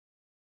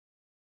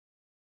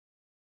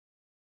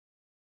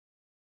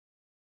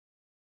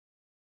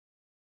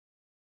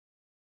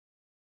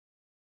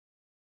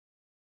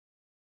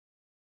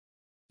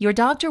Your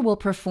doctor will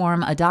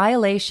perform a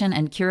dilation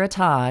and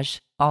curettage,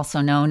 also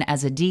known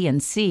as a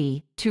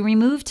D&C, to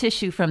remove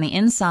tissue from the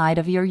inside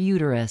of your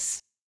uterus.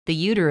 The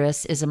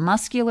uterus is a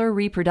muscular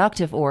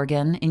reproductive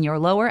organ in your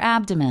lower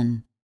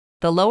abdomen.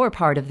 The lower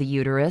part of the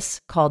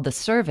uterus, called the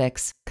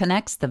cervix,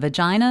 connects the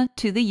vagina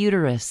to the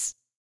uterus.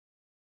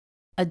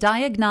 A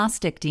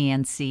diagnostic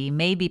D&C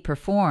may be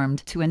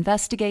performed to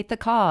investigate the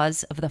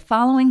cause of the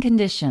following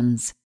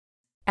conditions: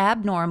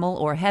 abnormal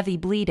or heavy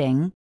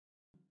bleeding,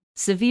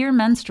 severe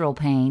menstrual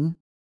pain,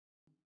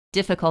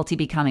 difficulty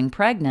becoming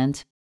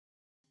pregnant,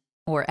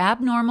 or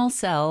abnormal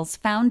cells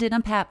found in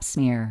a pap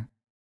smear.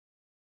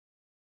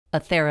 A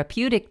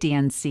therapeutic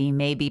D&C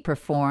may be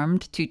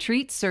performed to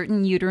treat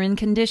certain uterine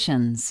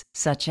conditions,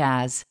 such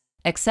as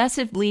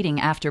excessive bleeding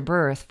after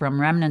birth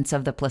from remnants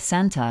of the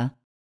placenta,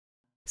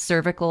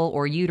 cervical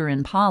or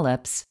uterine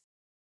polyps,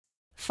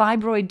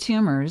 fibroid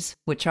tumors,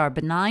 which are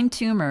benign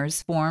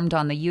tumors formed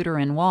on the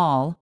uterine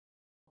wall,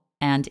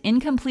 and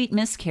incomplete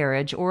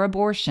miscarriage or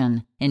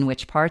abortion, in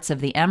which parts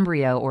of the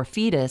embryo or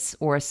fetus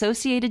or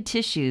associated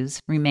tissues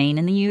remain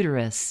in the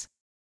uterus.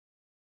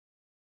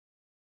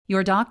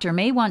 Your doctor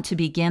may want to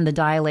begin the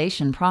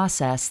dilation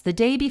process the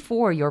day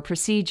before your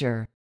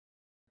procedure.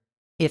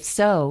 If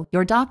so,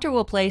 your doctor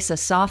will place a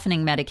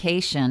softening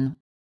medication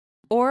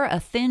or a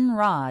thin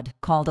rod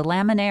called a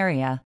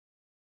laminaria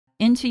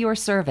into your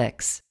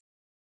cervix.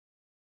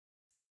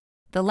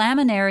 The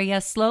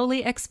laminaria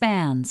slowly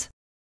expands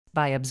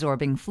by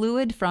absorbing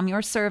fluid from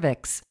your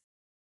cervix,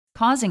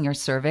 causing your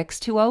cervix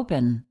to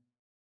open.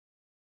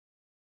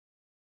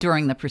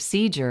 During the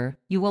procedure,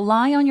 you will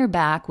lie on your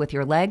back with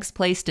your legs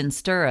placed in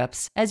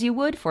stirrups as you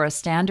would for a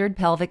standard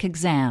pelvic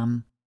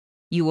exam.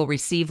 You will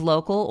receive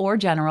local or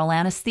general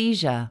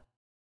anesthesia.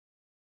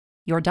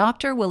 Your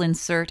doctor will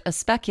insert a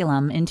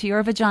speculum into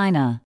your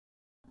vagina,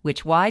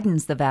 which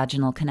widens the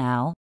vaginal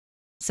canal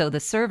so the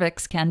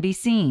cervix can be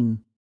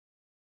seen.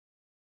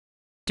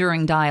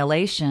 During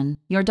dilation,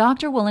 your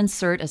doctor will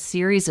insert a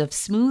series of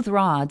smooth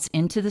rods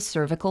into the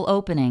cervical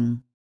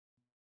opening.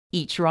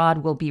 Each rod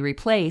will be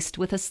replaced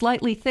with a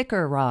slightly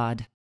thicker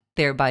rod,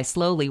 thereby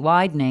slowly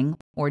widening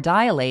or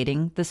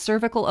dilating the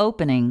cervical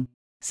opening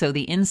so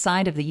the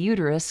inside of the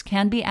uterus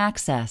can be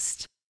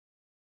accessed.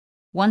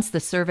 Once the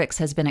cervix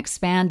has been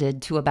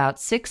expanded to about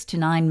 6 to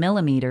 9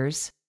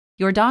 millimeters,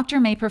 your doctor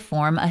may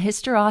perform a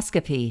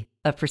hysteroscopy,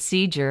 a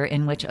procedure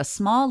in which a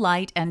small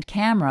light and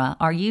camera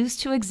are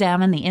used to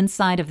examine the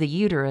inside of the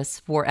uterus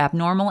for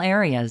abnormal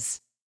areas.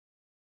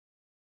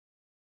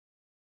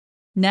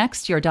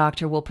 Next, your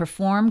doctor will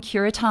perform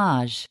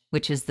curettage,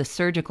 which is the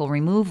surgical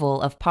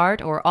removal of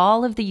part or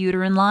all of the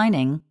uterine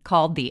lining,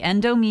 called the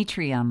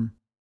endometrium.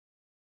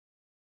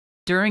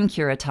 During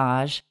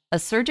curettage, a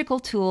surgical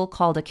tool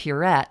called a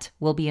curette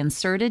will be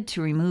inserted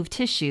to remove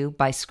tissue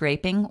by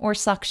scraping or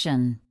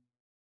suction.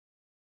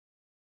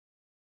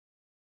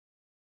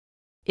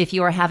 If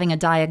you are having a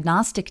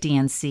diagnostic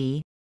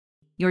D&C,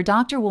 your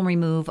doctor will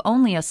remove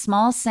only a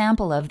small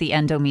sample of the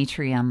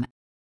endometrium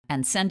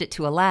and send it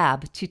to a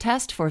lab to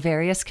test for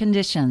various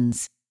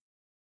conditions.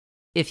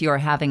 If you are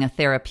having a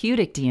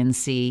therapeutic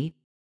D&C,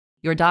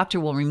 your doctor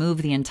will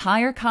remove the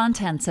entire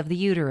contents of the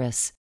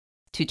uterus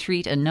to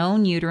treat a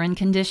known uterine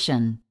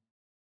condition.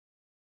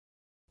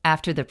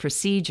 After the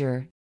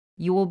procedure,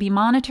 you will be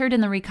monitored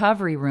in the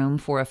recovery room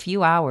for a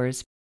few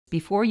hours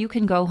before you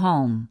can go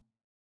home.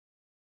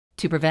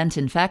 To prevent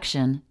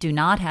infection, do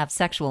not have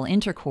sexual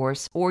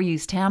intercourse or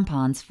use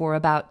tampons for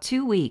about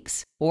 2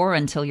 weeks or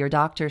until your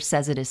doctor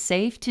says it is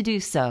safe to do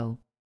so.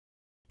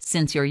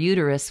 Since your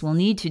uterus will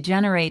need to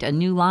generate a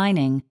new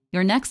lining,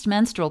 your next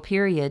menstrual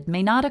period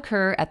may not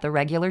occur at the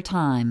regular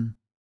time.